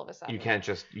money all of a sudden. You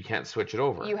can't switch it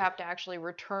over. You have to actually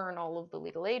return all of the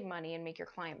legal aid money and make your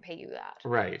client pay you that.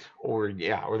 Right. Or they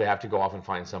have to go off and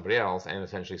find somebody else and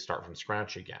essentially start from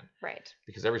scratch again. Right.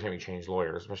 Because every time you change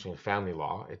lawyers, especially in family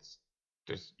law,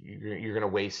 you're going to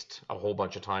waste a whole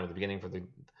bunch of time at the beginning for the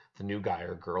the new guy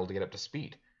or girl to get up to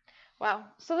speed. Wow.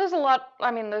 So there's a lot. I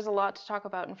mean, there's a lot to talk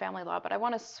about in family law, but I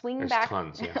want to swing There's back.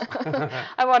 tons, yes.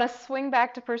 I want to swing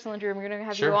back to personal injury. We're gonna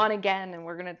have Sure. you on again, and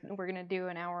we're gonna do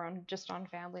an hour on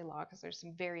family law because there's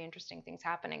some very interesting things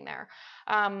happening there.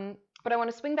 But I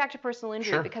want to swing back to personal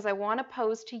injury Sure. because I want to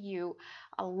pose to you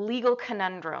a legal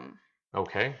conundrum.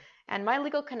 Okay. And my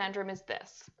legal conundrum is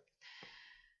this: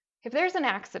 if there's an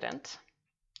accident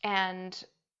and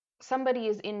somebody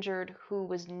is injured who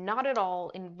was not at all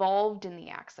involved in the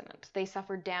accident, they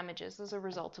suffered damages as a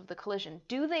result of the collision,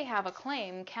 do they have a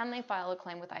claim? Can they file a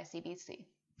claim with ICBC?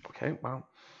 Okay, well,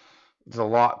 there's a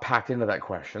lot packed into that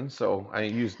question. So I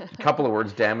used a couple of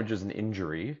words, damages and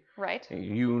injury. Right.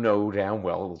 You know damn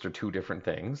well those are two different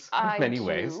things in many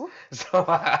ways. do.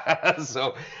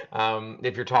 So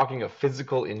If you're talking a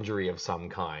physical injury of some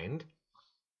kind,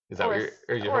 is that Or what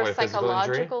a, you're or talking a about, physical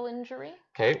injury? psychological injury?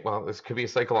 Okay, well, this could be a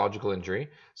psychological injury.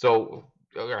 So,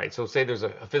 all right, so say there's a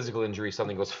physical injury,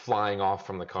 something goes flying off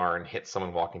from the car and hits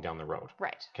someone walking down the road.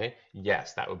 Right. Okay,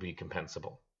 yes, that would be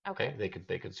compensable. Okay.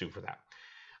 They could sue for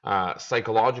that.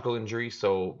 Psychological injury,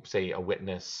 so say a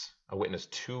witness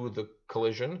to the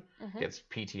collision gets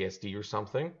PTSD or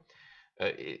something.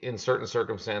 In certain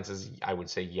circumstances, I would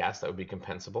say yes, that would be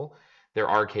compensable. There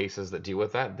are cases that deal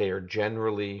with that. They are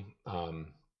generally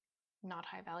Not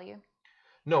high value.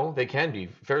 no, they can be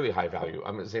fairly high value.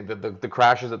 I'm saying that the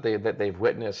crashes that they've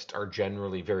witnessed are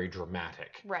generally very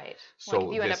dramatic. Right. So like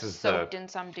if you end up this is soaked in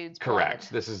some dude's Correct.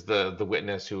 blood. This is the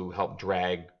witness who helped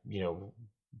drag,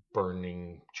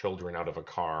 burning children out of a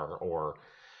car or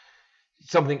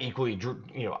something equally,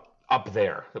 up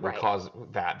there that would Right. cause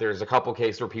that. There's a couple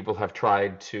cases where people have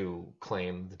tried to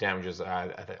claim the damages.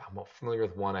 I'm familiar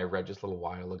with one I read just a little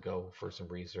while ago for some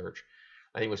research.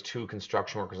 I think it was 2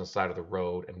 construction workers on the side of the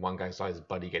road, and one guy saw his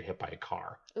buddy get hit by a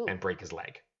car Ooh. and break his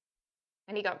leg.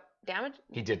 And he got damaged?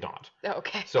 He did not. Oh,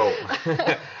 okay. So,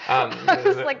 I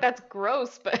was like, that's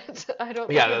gross, but I don't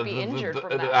think he'd be injured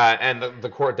from that. And the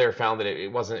court there found that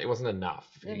it wasn't enough.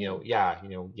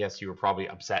 Mhm. Yes, you were probably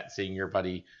upset seeing your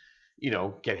buddy,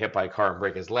 get hit by a car and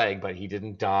break his leg, but he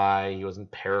didn't die. He wasn't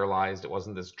paralyzed. It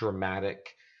wasn't this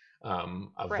dramatic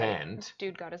event. Right.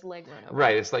 Dude got his leg run over.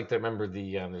 Right. It's like remember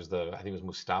there's I think it was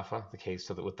Mustafa, the case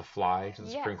with the fly to the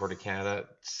Supreme Court of Yes. Canada.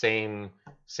 Same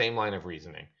line of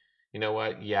reasoning. You know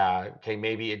what? Yeah, okay,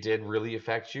 maybe it did really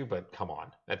affect you, but come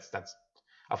on. That's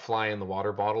a fly in the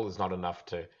water bottle is not enough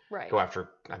to Right. go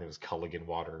after, I think it was Culligan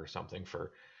Water or something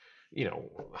for,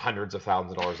 hundreds of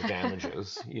thousands of dollars of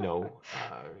damages,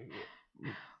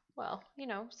 Well,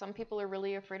 some people are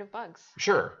really afraid of bugs.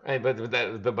 Sure. But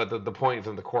the point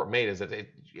that the court made is that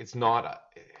it's not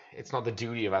the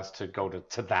duty of us to go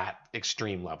to that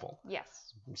extreme level.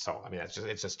 Yes. So, I mean, it's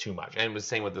just too much. And it was the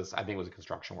same with this, I think it was a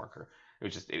construction worker. It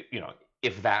was just,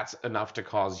 if that's enough to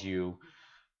cause you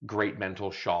great mental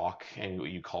shock and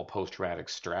what you call post-traumatic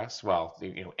stress, well,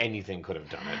 anything could have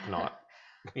done it, not,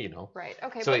 Right.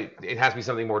 Okay. So it has to be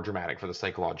something more dramatic for the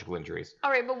psychological injuries.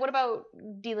 All right, but what about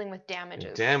dealing with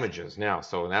damages? Damages now.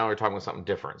 So now we're talking about something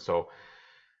different. So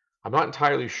I'm not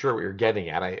entirely sure what you're getting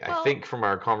at. I think from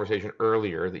our conversation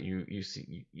earlier that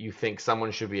you think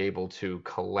someone should be able to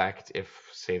collect if,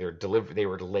 say, they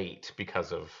were late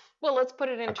because of. Well, let's put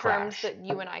it in a terms crash. that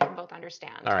you and I can both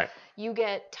understand. All right. You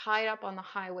get tied up on the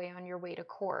highway on your way to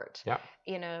court Yeah.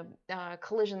 in a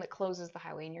collision that closes the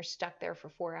highway and you're stuck there for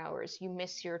 4 hours. You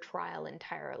miss your trial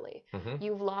entirely. Mhm.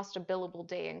 You've lost a billable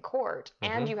day in court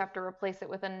and Mhm. you have to replace it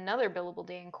with another billable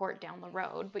day in court down the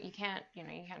road. But you can't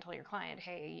tell your client,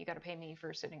 hey, you got to pay me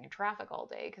for sitting in traffic all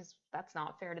day because that's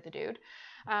not fair to the dude.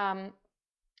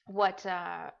 What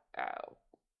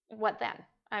then?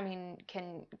 I mean,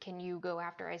 can you go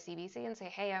after ICBC and say,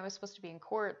 hey, I was supposed to be in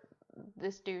court.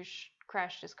 This douche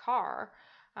crashed his car.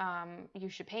 You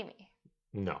should pay me.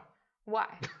 No. Why?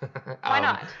 Why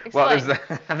not? Well,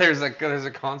 Explain. there's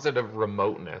a concept of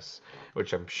remoteness,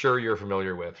 which I'm sure you're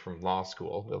familiar with from law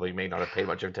school, though you may not have paid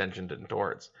much attention to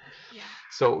torts. Yeah.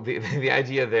 So the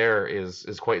idea there is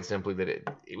quite simply that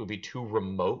it would be too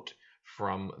remote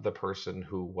from the person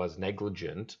who was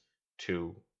negligent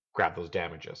to grab those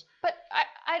damages. But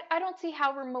I don't see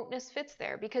how remoteness fits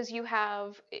there because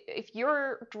if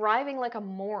you're driving like a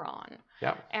moron,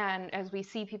 Yeah. and as we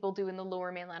see people do in the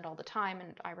Lower Mainland all the time,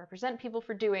 and I represent people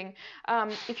for doing,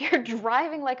 if you're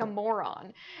driving like a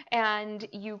moron and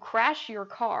you crash your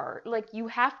car, like you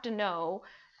have to know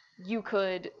you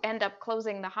could end up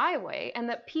closing the highway and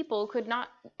that people could not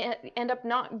end up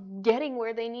not getting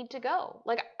where they need to go.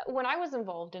 Like when I was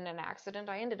involved in an accident,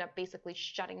 I ended up basically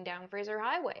shutting down Fraser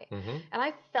Highway. Mm-hmm. And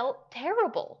I felt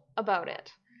terrible about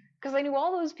it because I knew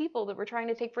all those people that were trying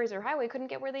to take Fraser Highway couldn't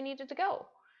get where they needed to go.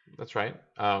 That's right.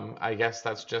 I guess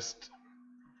that's just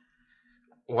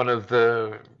one of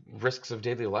the risks of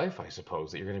daily life, I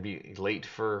suppose, that you're going to be late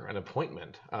for an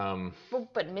appointment.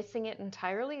 But missing it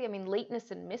entirely? I mean,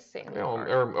 lateness and missing.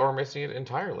 Or missing it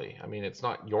entirely. I mean, it's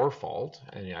not your fault.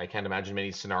 And I can't imagine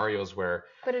many scenarios where...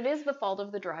 But it is the fault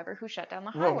of the driver who shut down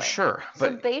the highway. Well, sure.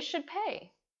 So they should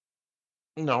pay.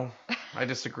 No, I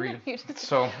disagree.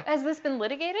 So has this been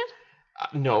litigated?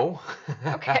 No.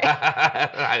 Okay.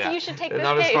 So you should take this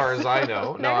not case. As far as I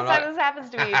know. No, Next time this happens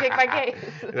to me, you take my case.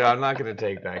 No, I'm not going to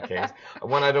take that case.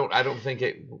 One, I don't think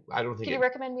it. Can you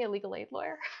recommend me a legal aid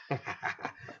lawyer?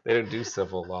 They don't do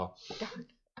civil law.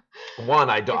 One,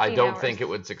 I don't think it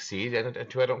would succeed, and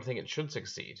two, I don't think it should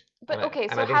succeed. But and okay,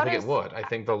 I so don't think it would. I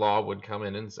think the law would come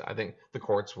in, and I think the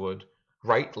courts would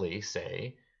rightly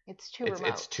say it's too remote.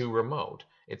 It's too remote.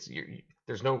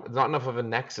 There's not enough of a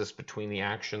nexus between the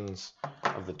actions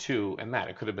of the two and that.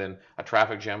 It could have been a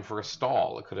traffic jam for a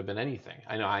stall. It could have been anything.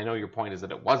 I know your point is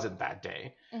that it wasn't that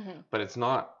day, but it's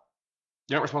not.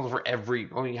 You're not responsible for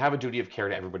you have a duty of care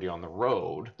to everybody on the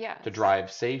road to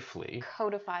drive safely.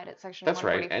 Codified at section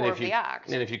 144 of the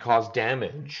Act. And if you cause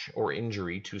damage or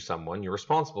injury to someone, you're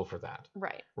responsible for that.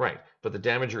 Right. Right. But the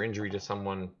damage or injury to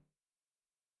someone,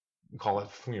 call it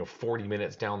 40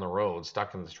 minutes down the road,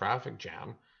 stuck in this traffic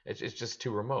jam, it's just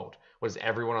too remote. Was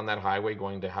everyone on that highway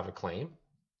going to have a claim?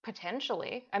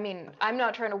 Potentially. I mean, I'm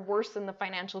not trying to worsen the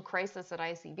financial crisis at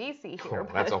ICBC here.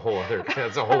 That's a whole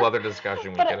other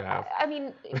discussion we could have. I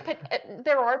mean,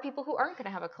 there are people who aren't going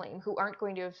to have a claim, who aren't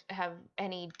going to have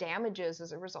any damages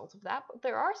as a result of that. But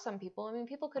there are some people. I mean,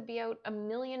 people could be out $1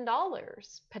 million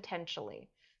potentially.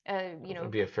 It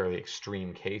would be a fairly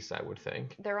extreme case, I would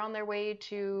think. They're on their way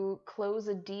to close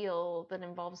a deal that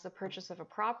involves the purchase of a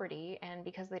property, and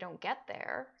because they don't get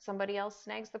there, somebody else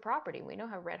snags the property. We know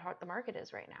how red hot the market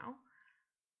is right now.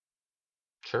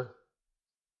 Sure.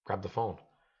 Grab the phone.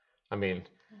 I mean...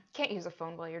 Can't use a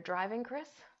phone while you're driving, Chris.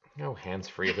 No,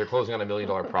 hands-free. If they're closing on $1 million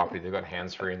property, they've got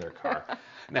hands-free in their car.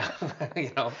 Now,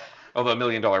 although $1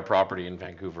 million property in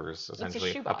Vancouver is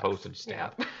essentially a postage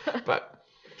stamp. Yeah. But...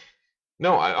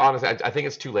 No, honestly, I think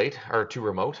it's too late or too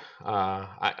remote.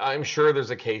 I'm sure there's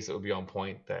a case that would be on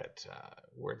point that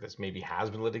where this maybe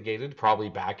has been litigated, probably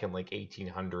back in like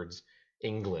 1800s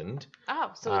England.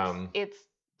 Oh, so it's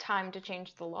time to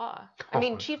change the law. I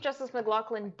mean, Chief Justice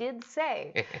McLaughlin did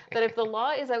say that if the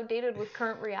law is outdated with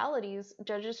current realities,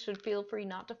 judges should feel free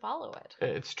not to follow it.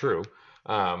 It's true.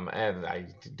 And I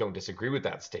don't disagree with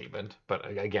that statement.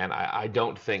 But again, I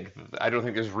don't think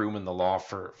there's room in the law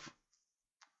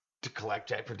to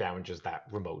collect for damages that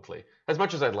remotely. As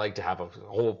much as I'd like to have a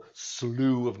whole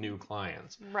slew of new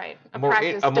clients. Right. A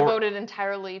practice devoted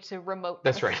entirely to remote.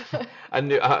 That's right.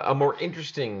 A more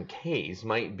interesting case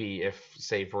might be if,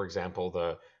 say, for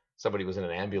example, somebody was in an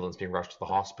ambulance being rushed to the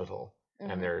hospital,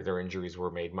 and their injuries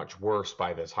were made much worse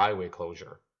by this highway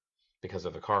closure because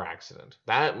of the car accident.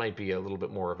 That might be a little bit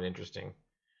more of an interesting...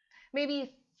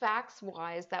 Maybe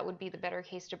facts-wise, that would be the better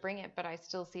case to bring it, but I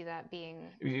still see that being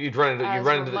you'd run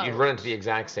into the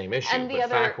exact same issue. And but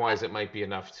fact-wise, it might be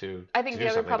enough to. I think to the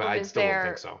do other problem is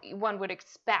there one would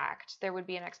expect there would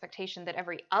be an expectation that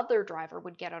every other driver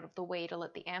would get out of the way to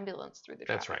let the ambulance through the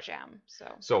traffic jam.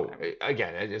 So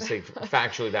again, I just say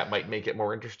factually that might make it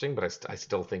more interesting, but I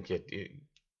still think you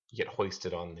get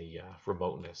hoisted on the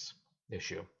remoteness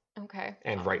issue. Okay.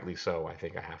 And rightly so, I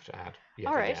think I have to add.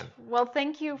 All right. Again. Well,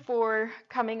 thank you for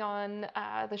coming on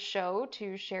the show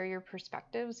to share your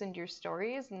perspectives and your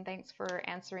stories, and thanks for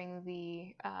answering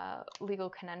the legal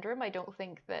conundrum. I don't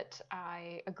think that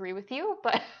I agree with you,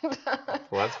 but well,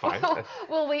 that's fine.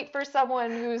 We'll wait for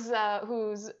someone who's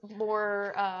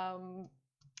more.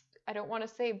 I don't want to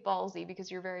say ballsy because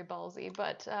you're very ballsy,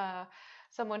 but.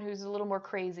 Someone who's a little more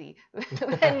crazy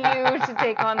than you to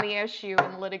take on the issue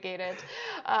and litigate it.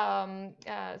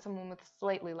 Someone with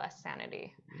slightly less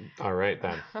sanity. All right,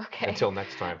 then. Okay. Until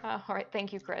next time. All right.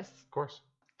 Thank you, Chris. Of course.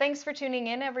 Thanks for tuning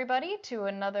in, everybody, to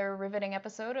another riveting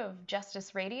episode of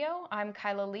Justice Radio. I'm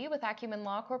Kyla Lee with Acumen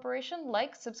Law Corporation.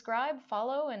 Like, subscribe,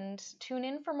 follow, and tune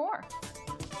in for more.